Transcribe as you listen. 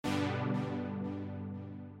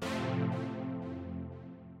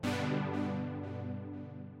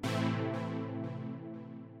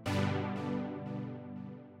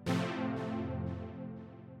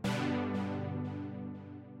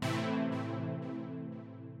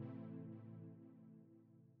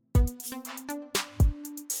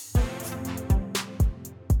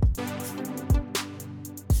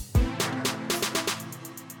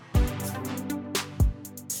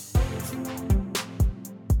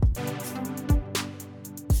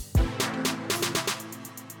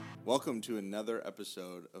Welcome to another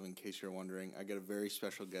episode of In Case You're Wondering. I got a very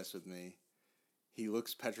special guest with me. He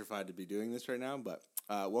looks petrified to be doing this right now, but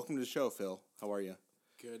welcome to the show, Phil. How are you?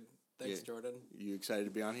 Good. Thanks, Jordan. You excited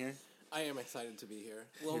to be on here? I am excited to be here.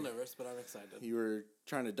 A little nervous, but I'm excited. You were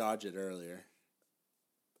trying to dodge it earlier.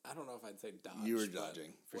 I don't know if I'd say dodge. You were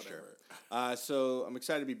dodging, for whatever. Sure. So I'm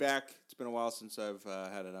excited to be back. It's been a while since I've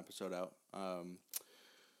had an episode out.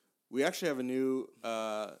 We actually have a new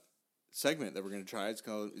segment that we're going to try. It's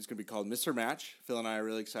going to be called Mr. Match. Phil and I are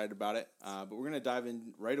really excited about it. But we're going to dive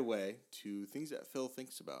in right away to things that Phil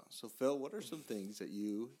thinks about. So, Phil, what are some things that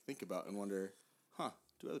you think about and wonder,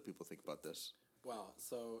 do other people think about this? Wow.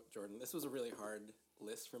 So, Jordan, this was a really hard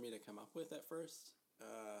list for me to come up with at first.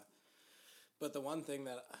 But the one thing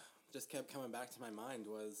that just kept coming back to my mind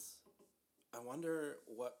was, I wonder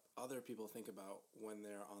what other people think about when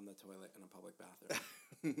they're on the toilet in a public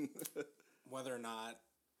bathroom. Whether or not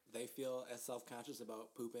they feel as self-conscious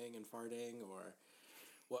about pooping and farting, or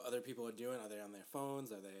what other people are doing. Are they on their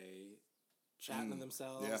phones? Are they chatting to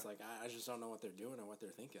themselves? Yeah. Like, I just don't know what they're doing or what they're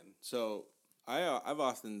thinking. So I've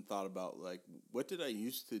often thought about, like, what did I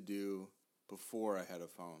used to do before I had a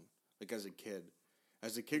phone? Like, as a kid.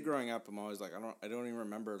 As a kid growing up, I'm always like, I don't even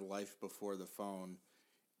remember life before the phone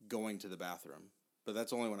going to the bathroom. But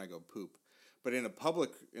that's only when I go poop. But in a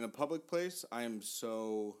public place, I am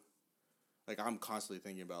so... Like, I'm constantly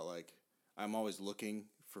thinking about, like, I'm always looking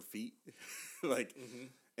for feet. Like,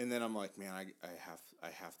 and then I'm like, man, I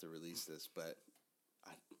have to release this, but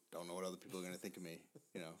I don't know what other people are going to think of me,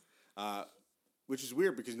 you know. Which is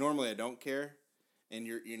weird because normally I don't care, and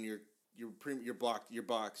you're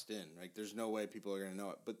boxed in. Like, there's no way people are going to know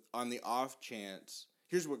it. But on the off chance,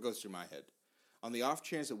 here's what goes through my head. On the off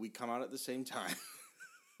chance that we come out at the same time,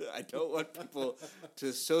 I don't want people to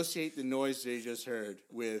associate the noise they just heard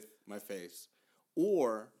with my face.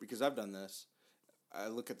 Or, because I've done this, I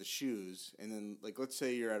look at the shoes, and then, like, let's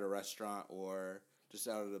say you're at a restaurant or just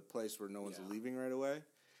out at a place where no one's leaving right away,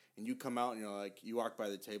 and you come out and you're like, you walk by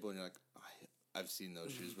the table and you're like, I've seen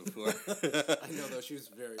those shoes before. I know those shoes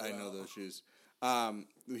very well. I know those shoes.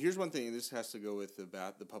 Here's one thing, and this has to go with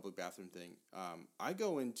the public bathroom thing. I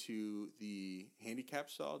go into the handicap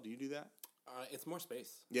stall. Do you do that? It's more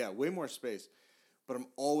space. Yeah, way more space. But I'm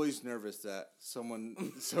always nervous that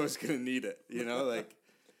someone's going to need it, you know? Like,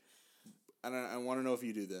 and I want to know if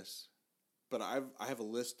you do this. But I have a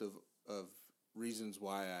list of reasons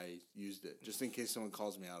why I used it, just in case someone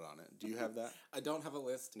calls me out on it. Do you have that? I don't have a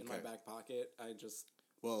list in my back pocket. I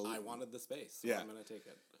wanted the space, so I'm going to take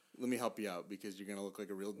it. Let me help you out, because you're going to look like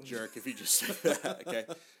a real jerk if you just say that, okay?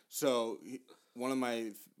 So one of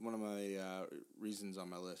my reasons on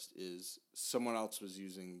my list is someone else was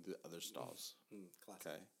using the other stalls. Classic.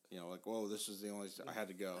 Okay, you know, like, whoa, this was the only I had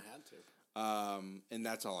to go. I had to. And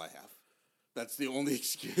that's all I have. That's the only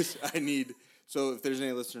excuse I need. So if there's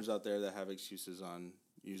any listeners out there that have excuses on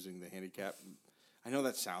using the handicap, I know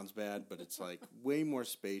that sounds bad, but it's like way more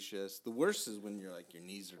spacious. The worst is when you're like your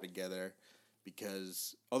knees are together.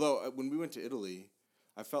 Because, although when we went to Italy,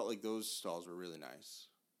 I felt like those stalls were really nice.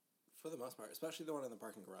 For the most part, especially the one in the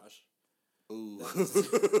parking garage. Ooh.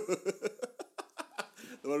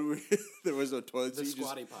 The one where there was no toilet. The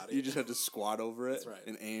squatty potty. You just had to squat over it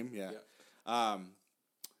and aim. Yeah.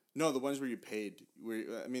 No, the ones where you paid.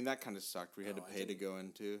 That kind of sucked. We had to pay to go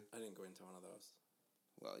into. I didn't go into one of those.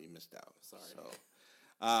 Well, you missed out. Sorry.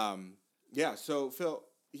 So, so Phil,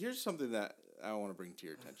 here's something that I want to bring to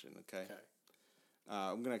your attention, okay? Okay.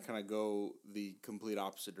 I'm going to kind of go the complete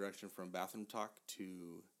opposite direction from bathroom talk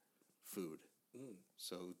to food.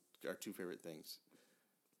 So, our two favorite things.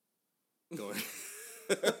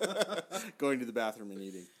 Going to the bathroom and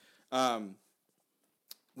eating.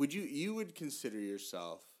 Would you consider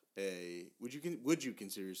yourself would you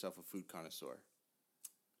consider yourself a food connoisseur?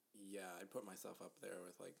 Yeah, I'd put myself up there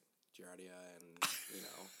with, like, Giardia and,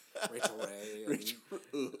 Rachel Ray and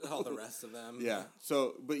all the rest of them. Yeah.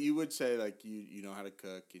 So, but you would say, like, you know how to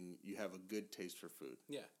cook and you have a good taste for food.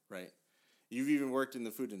 Yeah. Right? You've even worked in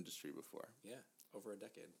the food industry before. Yeah, over a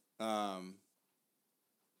decade.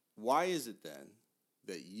 Why is it then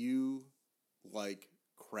that you like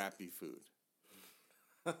crappy food?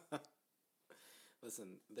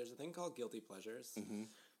 Listen, there's a thing called guilty pleasures. Mm-hmm.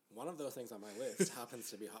 One of those things on my list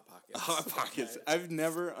happens to be Hot Pockets. Hot Pockets. Okay. I've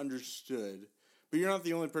never understood, but you're not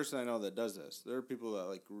the only person I know that does this. There are people that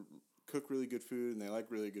like cook really good food and they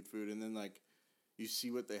like really good food, and then like you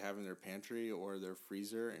see what they have in their pantry or their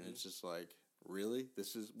freezer, and it's just like, really?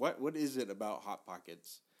 This is what is it about Hot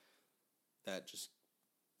Pockets that just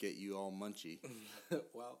get you all munchy?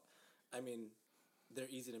 Well, I mean, they're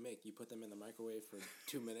easy to make. You put them in the microwave for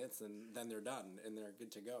 2 minutes, and then they're done, and they're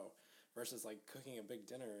good to go. Versus, like, cooking a big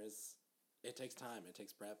dinner it takes time. It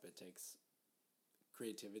takes prep. It takes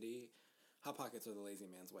creativity. Hot Pockets are the lazy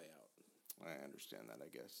man's way out. I understand that, I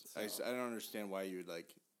guess. So, I don't understand why you would,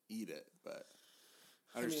 like, eat it, but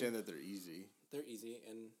I understand that they're easy. They're easy,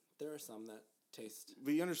 and there are some that taste...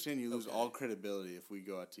 But you understand you lose all credibility if we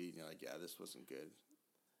go out to eat and you're like, yeah, this wasn't good.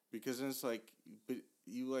 Because then it's like, but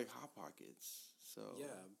you like Hot Pockets, so... Yeah,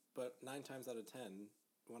 but 9 times out of 10,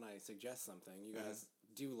 when I suggest something, you guys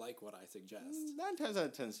do like what I suggest. 9 times out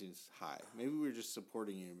of 10 seems high. Maybe we're just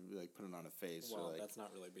supporting you, like putting on a face. Well, or like... that's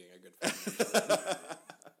not really being a good friend.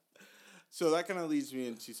 So that kind of leads me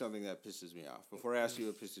into something that pisses me off. Before I ask you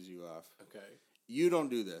what pisses you off. Okay. You don't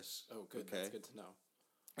do this. Oh, good. Okay? That's good to know.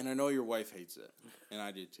 And I know your wife hates it. And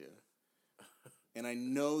I do too. And I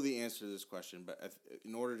know the answer to this question, but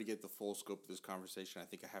in order to get the full scope of this conversation, I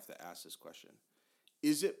think I have to ask this question.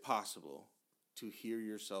 Is it possible to hear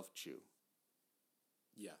yourself chew?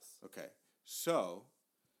 Yes. Okay. So,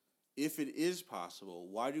 if it is possible,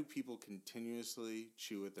 why do people continuously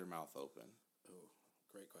chew with their mouth open? Oh,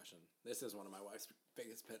 great question. This is one of my wife's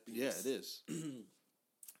biggest pet peeves. Yeah, it is.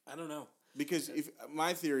 I don't know. Because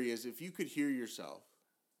my theory is if you could hear yourself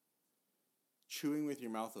chewing with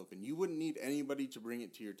your mouth open, you wouldn't need anybody to bring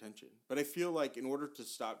it to your attention. But I feel like in order to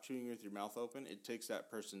stop chewing with your mouth open, it takes that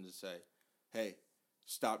person to say, hey,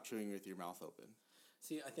 stop chewing with your mouth open.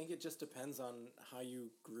 See, I think it just depends on how you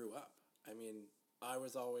grew up. I mean, I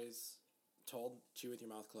was always told chew with your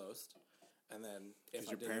mouth closed, and then if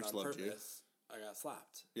I did it on purpose, I got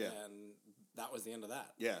slapped. Yeah. And that was the end of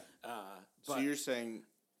that. Yeah. So you're saying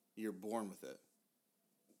you're born with it?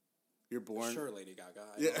 You're born... Sure, Lady Gaga.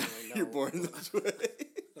 I yeah, don't really know. You're born this way.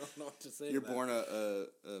 I don't know what to say. You're born a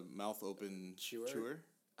mouth open chewer?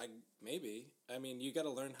 Maybe. I mean, you got to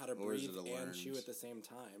learn how to breathe and chew learned? at the same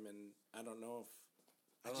time, and I don't know if...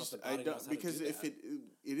 I don't because if it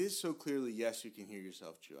is so clearly yes, you can hear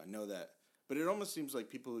yourself chew. I know that, but it almost seems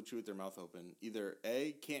like people who chew with their mouth open either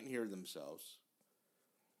A, can't hear themselves,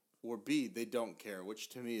 or B, they don't care, which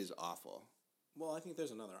to me is awful. Well, I think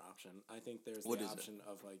there's another option. I think there's the option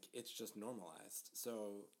of like it's just normalized.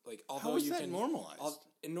 So like although how is that normalized?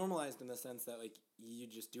 Normalized in the sense that like you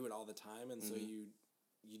just do it all the time, and so you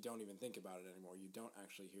don't even think about it anymore. You don't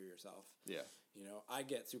actually hear yourself. Yeah. You know, I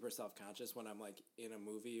get super self-conscious when I'm like in a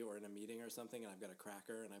movie or in a meeting or something, and I've got a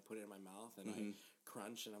cracker and I put it in my mouth and I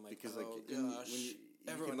crunch and I'm like, because oh gosh,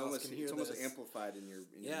 everyone else can hear this. It's almost amplified in your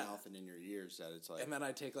mouth and in your ears that it's like. And then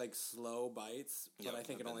I take like slow bites, but I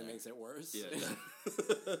think it only makes it worse. Yeah.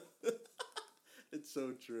 It's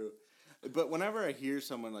so true. But whenever I hear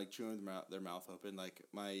someone like chewing their mouth open, like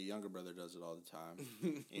my younger brother does it all the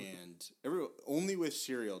time, and only with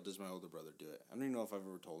cereal does my older brother do it. I don't even know if I've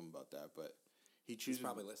ever told him about that, but he chews. He's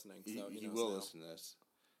probably listening. So he will listen to this.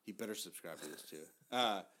 He better subscribe to this too.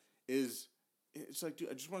 It's like, dude,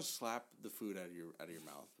 I just want to slap the food out of your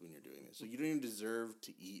mouth when you're doing this. So you don't even deserve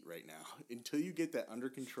to eat right now until you get that under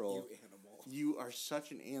control. You animal. You are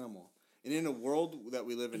such an animal, and in a world that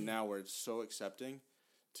we live in now, where it's so accepting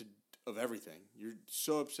of everything. You're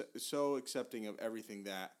so accepting of everything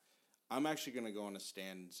that I'm actually going to go on a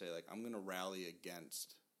stand and say, like, I'm going to rally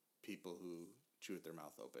against people who chew with their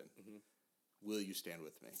mouth open. Mm-hmm. Will you stand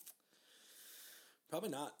with me? Probably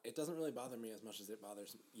not. It doesn't really bother me as much as it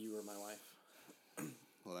bothers you or my wife.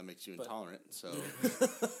 Well, that makes you intolerant, so...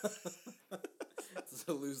 It's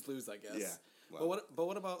a lose-lose, I guess. Yeah. Well. But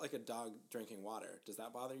what about, like, a dog drinking water? Does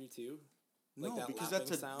that bother you, too? Like no, because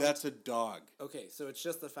that's a dog. Okay, so it's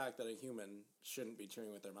just the fact that a human shouldn't be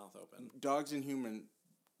chewing with their mouth open. Dogs and human,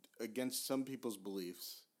 against some people's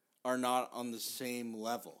beliefs, are not on the same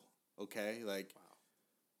level. Okay, like,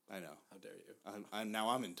 wow. I know. How dare you?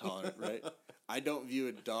 I'm intolerant, right? I don't view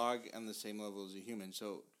a dog on the same level as a human,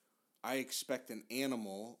 so I expect an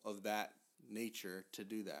animal of that nature to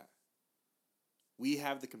do that. We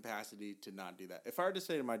have the capacity to not do that. If I were to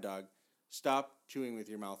say to my dog, stop chewing with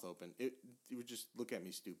your mouth open, it would just look at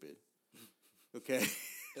me stupid. Okay?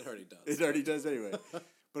 It already does. It already does anyway.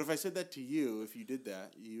 But if I said that to you, if you did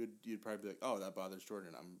that, you'd probably be like, oh, that bothers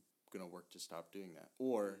Jordan. I'm going to work to stop doing that.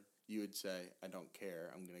 Or you would say, I don't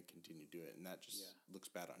care. I'm going to continue to do it. And that just looks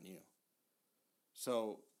bad on you.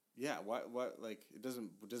 So, yeah, does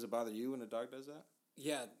it bother you when a dog does that?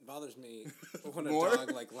 Yeah, it bothers me when a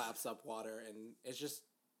dog, like, laps up water and it's just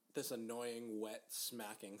this annoying, wet,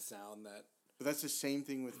 smacking sound that... But that's the same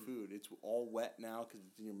thing with food. It's all wet now because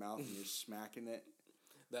it's in your mouth and you're smacking it.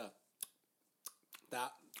 That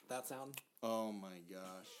sound. Oh my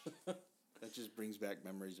gosh. That just brings back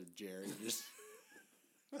memories of Jerry. Just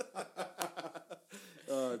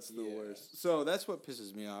oh, it's the worst. So that's what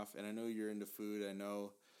pisses me off. And I know you're into food. I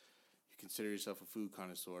know you consider yourself a food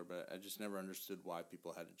connoisseur, but I just never understood why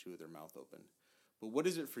people had to chew with their mouth open. But what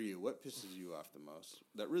is it for you? What pisses you off the most?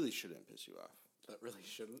 That really shouldn't piss you off. That really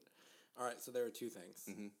shouldn't. All right, so there are two things.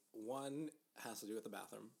 Mm-hmm. One has to do with the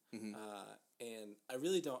bathroom, and I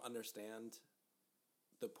really don't understand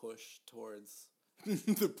the push towards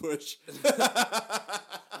the push.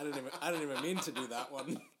 I didn't even mean to do that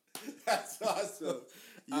one. That's awesome.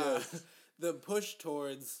 Yes, the push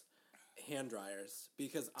towards hand dryers,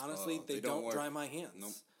 because honestly, they don't dry my hands.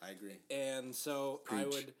 Nope, I agree. And so I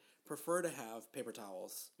would prefer to have paper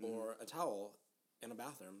towels or a towel in a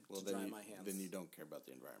bathroom to dry my hands. Then you don't care about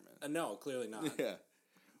the environment. No, clearly not. Yeah.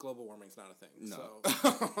 Global warming's not a thing. No.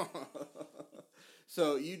 So.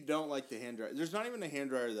 So you don't like the hand dryer. There's not even a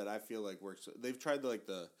hand dryer that I feel like works. They've tried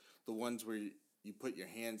the ones where you put your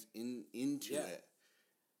hands into it,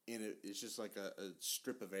 and it's just like a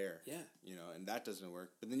strip of air. Yeah. You know, and that doesn't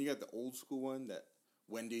work. But then you got the old school one that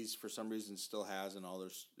Wendy's for some reason still has in all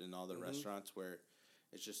their restaurants, where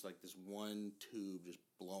it's just like this one tube just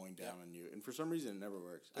blowing down on you. And for some reason, it never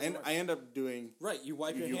works. I end up doing... Right, you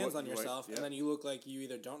wipe your hands on yourself, and then you look like you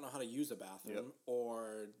either don't know how to use a bathroom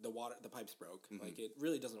or the pipes broke. Mm-hmm. Like, it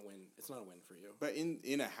really doesn't win. It's not a win for you. But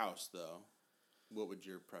in a house, though, what would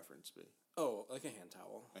your preference be? Oh, like a hand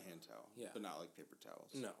towel. A hand towel. Yeah. But not like paper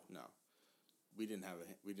towels. No. We didn't have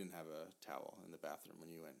a towel in the bathroom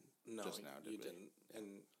when you went just now, did we? Didn't. And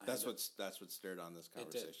that's what stirred on this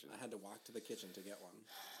conversation. I had to walk to the kitchen to get one.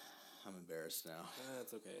 I'm embarrassed now.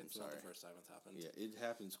 That's okay. It's not the first time it's happened. Yeah, it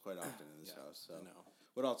happens quite often in this house. So. I know.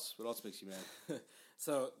 What else makes you mad?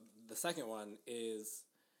 So the second one is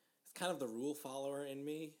it's kind of the rule follower in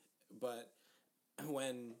me, but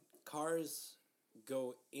when cars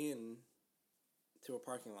go in to a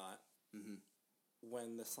parking lot,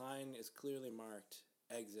 when the sign is clearly marked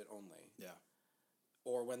exit only. Yeah.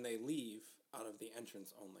 Or when they leave out of the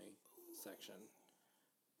entrance only section.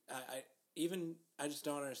 I just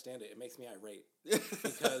don't understand it. It makes me irate.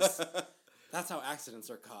 Because that's how accidents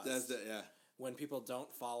are caused. When people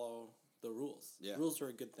don't follow the rules. Yeah. Rules are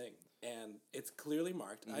a good thing. And it's clearly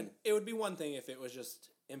marked. It would be one thing if it was just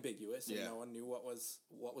ambiguous and no one knew what was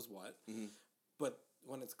what. Mm-hmm. But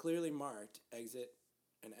when it's clearly marked, exit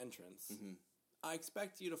and entrance, I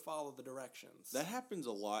expect you to follow the directions. That happens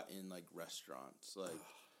a lot in like restaurants, like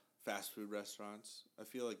fast food restaurants. I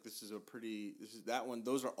feel like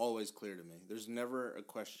those are always clear to me. There's never a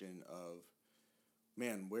question of,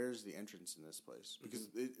 man, where's the entrance in this place? Because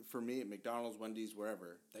for me, at McDonald's, Wendy's,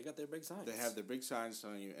 wherever, they got their big signs. They have their big signs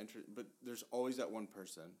telling you enter, but there's always that one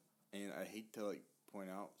person, and I hate to like point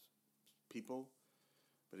out people,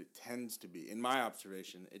 but it tends to be, in my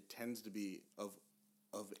observation,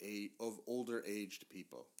 of older aged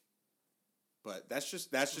people. But that's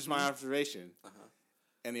just my observation.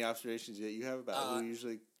 Any observations that you have about who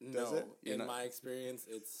usually does it? In my experience,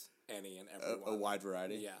 it's any and everyone. A wide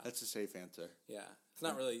variety? Yeah. That's a safe answer. Yeah. It's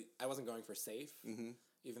not really... I wasn't going for safe,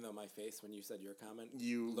 even though my face, when you said your comment,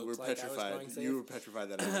 you looked were like petrified. I was going safe. You were petrified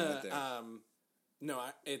that I was right there. No,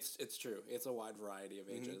 it's true. It's a wide variety of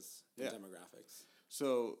ages and demographics.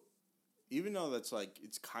 So, even though that's like...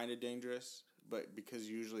 It's kind of dangerous, but because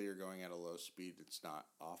usually you're going at a low speed, it's not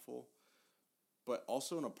awful. But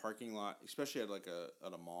also in a parking lot, especially at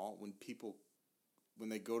a mall, when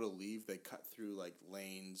they go to leave, they cut through like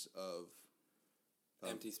lanes of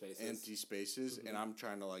empty spaces, and I'm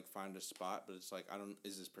trying to like find a spot, but it's like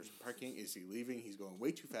is this person parking? Is he leaving? He's going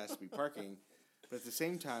way too fast to be parking, but at the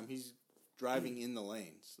same time he's driving in the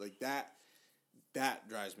lanes. Like that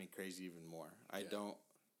drives me crazy even more.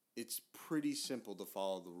 It's pretty simple to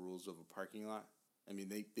follow the rules of a parking lot. I mean,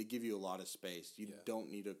 they give you a lot of space. You don't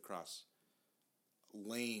need to cross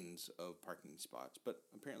lanes of parking spots, but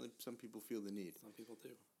apparently some people feel the need. Some people do.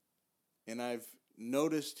 And I've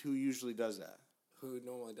noticed who usually does that. Who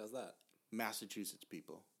normally does that? Massachusetts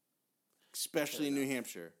people. Especially in New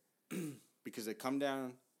Hampshire. Because they come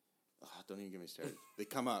down... Oh, don't even get me started. They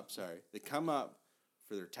come up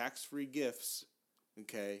for their tax-free gifts,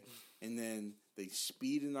 okay? And then they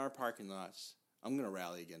speed in our parking lots. I'm going to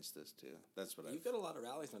rally against this, too. That's what You've got a lot of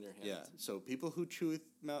rallies on your hands. Yeah, so people who chew with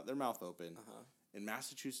their mouth open... In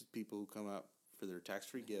Massachusetts, people who come up for their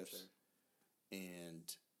tax-free gifts and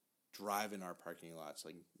drive in our parking lots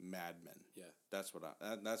like madmen. Yeah, that's what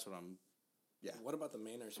I'm. Yeah. What about the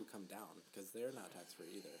Mainers who come down, because they're not tax-free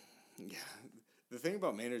either? Yeah, The thing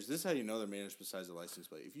about Mainers, this is how you know they're Mainers besides the license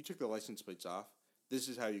plate. If you took the license plates off, this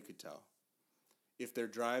is how you could tell. If they're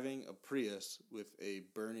driving a Prius with a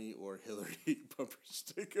Bernie or Hillary bumper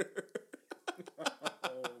sticker.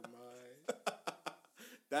 Oh, my.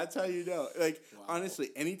 That's how you know. Like, Wow. honestly,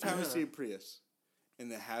 anytime I see a Prius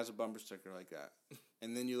and it has a bumper sticker like that,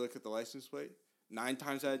 and then you look at the license plate, 9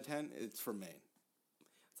 times out of 10, it's from Maine.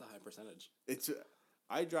 It's a high percentage.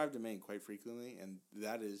 I drive to Maine quite frequently, and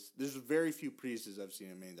there's very few Priuses I've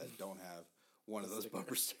seen in Maine that don't have one of those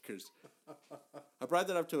bumper stickers. I brought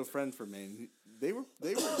that up to a friend from Maine. They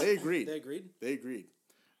agreed. They agreed? They agreed.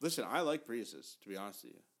 Listen, I like Priuses, to be honest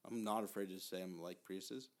with you. I'm not afraid to say I'm like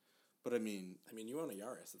Priuses. But I mean, you own a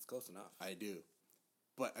Yaris. It's close enough. I do.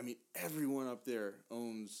 But I mean, everyone up there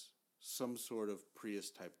owns some sort of Prius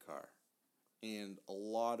type car. And a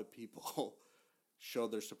lot of people show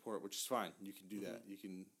their support, which is fine. You can do that. You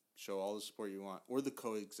can show all the support you want. Or the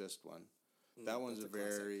Coexist one. That one's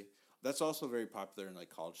that's also very popular in like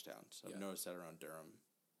college towns. I've noticed that around Durham,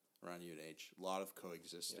 around UNH. A lot of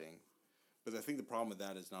coexisting. Yeah. But I think the problem with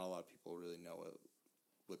that is not a lot of people really know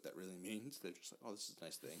what that really means. They're just like, oh, this is a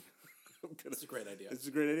nice thing. It's a great idea. It's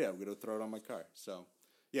a great idea. I'm going to throw it on my car. So,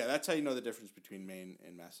 yeah, that's how you know the difference between Maine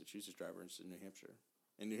and Massachusetts drivers in New Hampshire.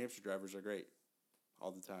 And New Hampshire drivers are great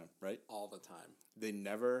all the time, right? All the time. They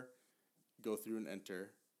never go through and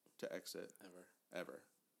enter to exit. Ever.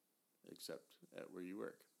 Except at where you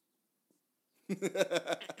work.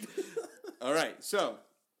 All right, so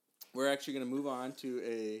we're actually going to move on to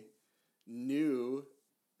a new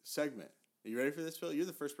segment. Are you ready for this, Phil? You're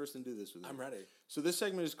the first person to do this with me. I'm ready. So this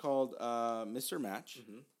segment is called Mr. Match.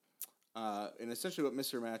 And essentially what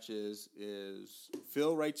Mr. Match is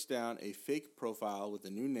Phil writes down a fake profile with a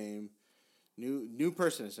new name, new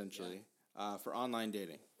person essentially, for online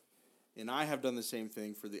dating. And I have done the same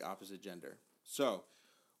thing for the opposite gender. So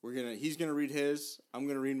he's gonna read his, I'm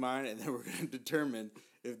gonna read mine, and then we're gonna determine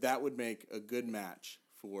if that would make a good match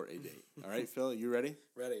for a date. All right, Phil, you ready?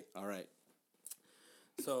 Ready. All right.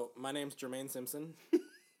 So my name's Jermaine Simpson,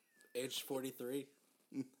 age 43,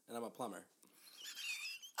 and I'm a plumber.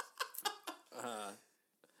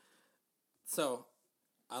 So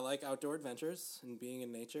I like outdoor adventures and being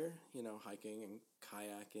in nature, hiking and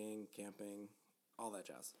kayaking, camping, all that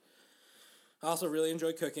jazz. I also really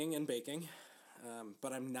enjoy cooking and baking.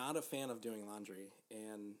 But I'm not a fan of doing laundry,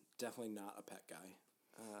 and definitely not a pet guy.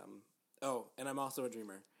 And I'm also a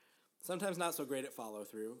dreamer. Sometimes not so great at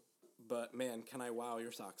follow-through, but man, can I wow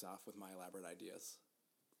your socks off with my elaborate ideas.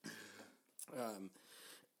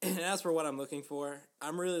 And as for what I'm looking for,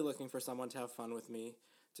 I'm really looking for someone to have fun with me,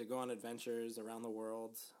 to go on adventures around the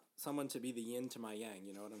world, someone to be the yin to my yang,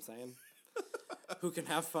 you know what I'm saying? Who can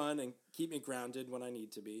have fun and keep me grounded when I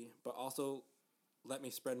need to be, but also let me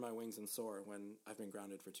spread my wings and soar when I've been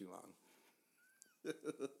grounded for too long.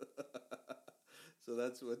 So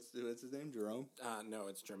that's what's his name? Jerome? No,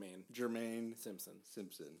 it's Jermaine. Jermaine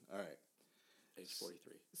Simpson. All right. Age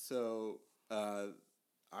 43. So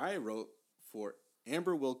I wrote for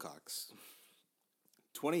Amber Wilcox,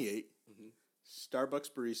 28,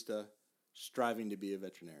 Starbucks barista, striving to be a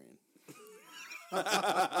veterinarian.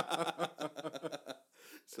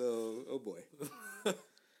 So, oh boy.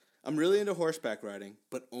 I'm really into horseback riding,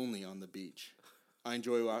 but only on the beach. I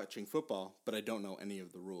enjoy watching football, but I don't know any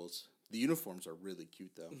of the rules. The uniforms are really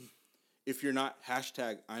cute, though. If you're not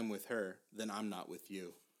 #I'm with her, then I'm not with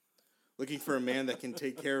you. Looking for a man that can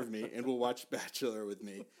take care of me and will watch Bachelor with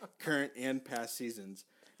me, current and past seasons,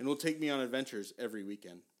 and will take me on adventures every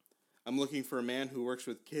weekend. I'm looking for a man who works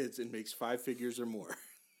with kids and makes 5 figures or more.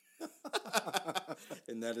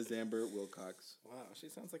 And that is Amber Wilcox. Wow, she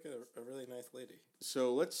sounds like a really nice lady.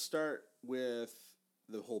 So let's start with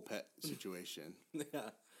the whole pet situation.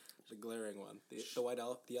 Yeah, the glaring one. The white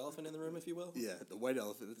the elephant in the room, if you will? Yeah, the white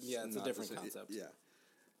elephant. It's a different concept.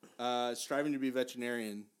 Yeah. Striving to be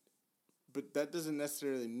veterinarian, but that doesn't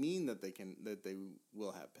necessarily mean that they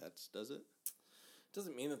will have pets, does it?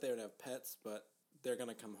 Doesn't mean that they would have pets, but they're going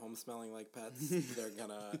to come home smelling like pets. They're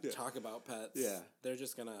going to talk about pets. Yeah. They're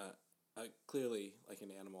just going to, clearly, like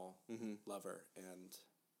an animal lover. And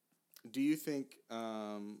do you think,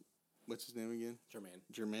 what's his name again?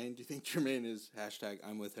 Jermaine. Do you think Jermaine is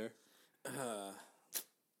 #I'm with her?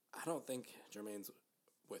 I don't think Jermaine's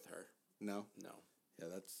with her. No? No. Yeah,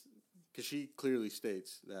 that's, because she clearly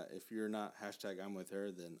states that if you're not #I'm with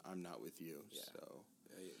her, then I'm not with you. Yeah.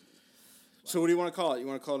 So what do you want to call it? You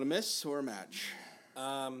want to call it a miss or a match?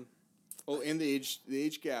 And the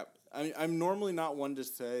age gap. I'm normally not one to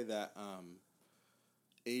say that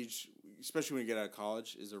age, especially when you get out of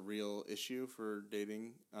college, is a real issue for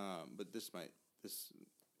dating. But this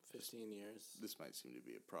 15 years. This might seem to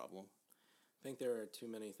be a problem. think there are too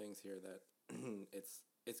many things here that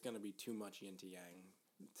it's going to be too much yin to yang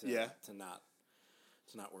to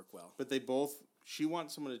not work well. But she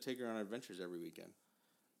wants someone to take her on adventures every weekend.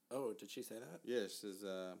 Oh, did she say that? Yeah, she says,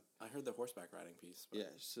 I heard the horseback riding piece. But... Yeah,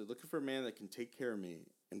 so looking for a man that can take care of me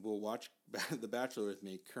and will watch The Bachelor with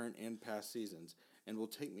me, current and past seasons, and will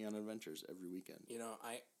take me on adventures every weekend. You know,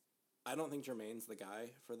 I don't think Jermaine's the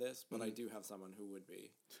guy for this, but I do have someone who would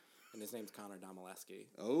be. And his name's Connor Domaleski.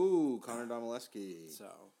 Oh, Connor Domaleski. So,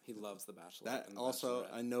 he loves The Bachelor. That and the also,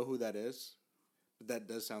 Bachelorette. I know who that is. But that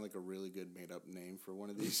does sound like a really good made-up name for one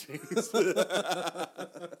of these things.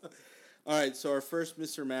 All right, so our first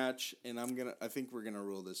Mr. Match, and I think we're gonna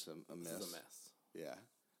rule this a miss. This is a mess. Yeah,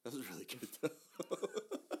 that was really good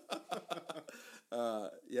though.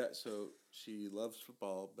 Yeah, so she loves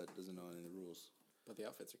football but doesn't know any rules. But the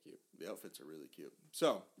outfits are cute. The outfits are really cute.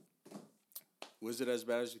 So, was it as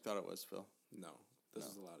bad as you thought it was, Phil? No, this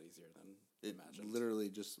is a lot easier than imagined. Literally,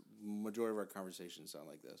 just majority of our conversations sound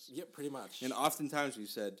like this. Yep, pretty much. And oftentimes we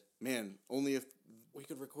said, "Man, only if we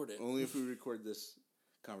could record it. Only if we record this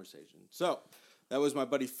conversation." So, that was my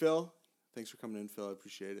buddy Phil. Thanks for coming in, Phil. I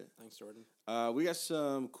appreciate it. Thanks, Jordan. We got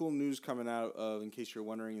some cool news coming out of, in case you're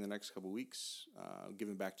wondering, in the next couple weeks.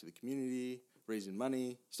 Giving back to the community, raising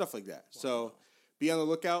money, stuff like that. Wow. So, be on the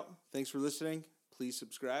lookout. Thanks for listening. Please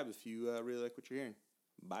subscribe if you really like what you're hearing.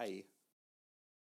 Bye.